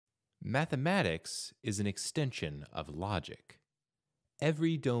Mathematics is an extension of logic.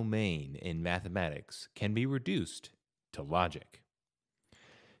 Every domain in mathematics can be reduced to logic.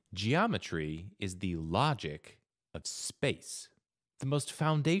 Geometry is the logic of space. The most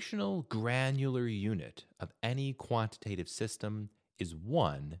foundational granular unit of any quantitative system is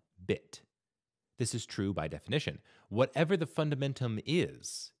one bit. This is true by definition. Whatever the fundamentum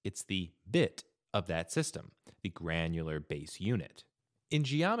is, it's the bit of that system, the granular base unit. In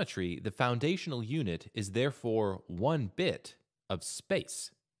geometry, the foundational unit is therefore one bit of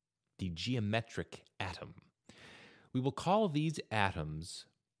space, the geometric atom. We will call these atoms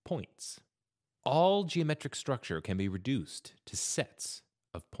points. All geometric structure can be reduced to sets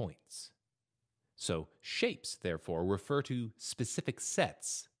of points. So shapes, therefore, refer to specific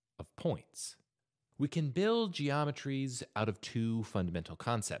sets of points. We can build geometries out of two fundamental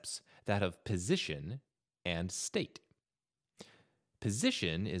concepts, that of position and state.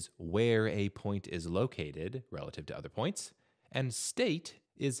 Position is where a point is located relative to other points, and state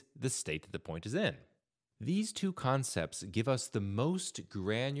is the state the point is in. These two concepts give us the most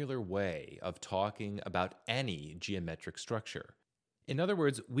granular way of talking about any geometric structure. In other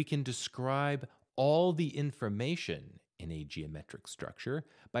words, we can describe all the information in a geometric structure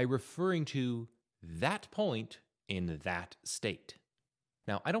by referring to that point in that state.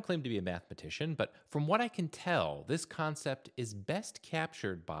 Now, I don't claim to be a mathematician, but from what I can tell, this concept is best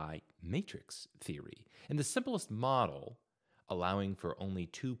captured by matrix theory. In the simplest model, allowing for only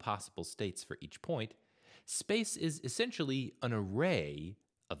two possible states for each point, space is essentially an array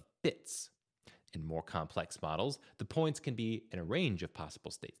of bits. In more complex models, the points can be in a range of possible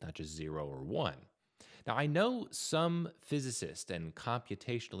states, not just 0 or 1. Now, I know some physicists and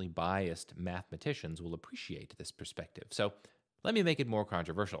computationally biased mathematicians will appreciate this perspective, so let me make it more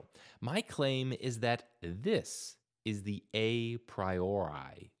controversial. My claim is that this is the a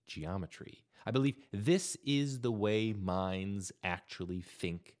priori geometry. I believe this is the way minds actually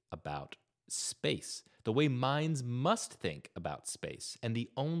think about space, the way minds must think about space, and the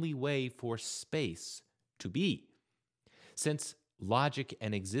only way for space to be. Since logic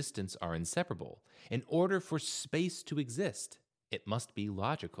and existence are inseparable, in order for space to exist, it must be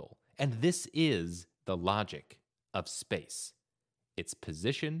logical. And this is the logic of space, its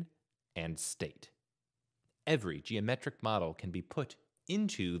position and state. Every geometric model can be put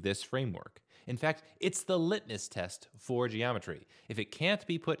into this framework. In fact, it's the litmus test for geometry. If it can't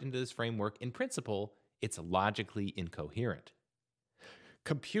be put into this framework, in principle, it's logically incoherent.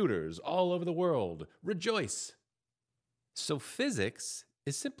 Computers all over the world, rejoice! So physics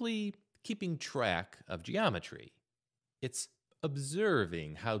is simply keeping track of geometry. It's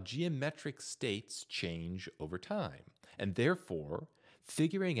observing how geometric states change over time, and therefore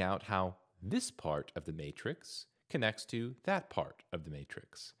figuring out how this part of the matrix connects to that part of the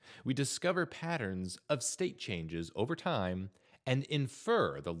matrix. We discover patterns of state changes over time and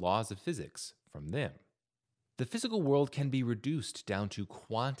infer the laws of physics from them. The physical world can be reduced down to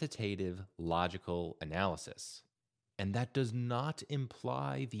quantitative logical analysis. And that does not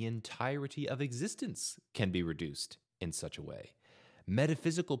imply the entirety of existence can be reduced in such a way.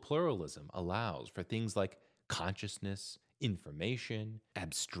 Metaphysical pluralism allows for things like consciousness, information,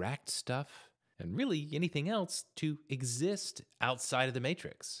 abstract stuff, and really anything else to exist outside of the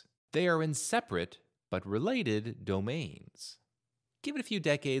matrix. They are in separate but related domains. Give it a few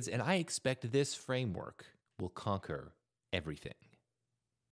decades, and I expect this framework will conquer everything.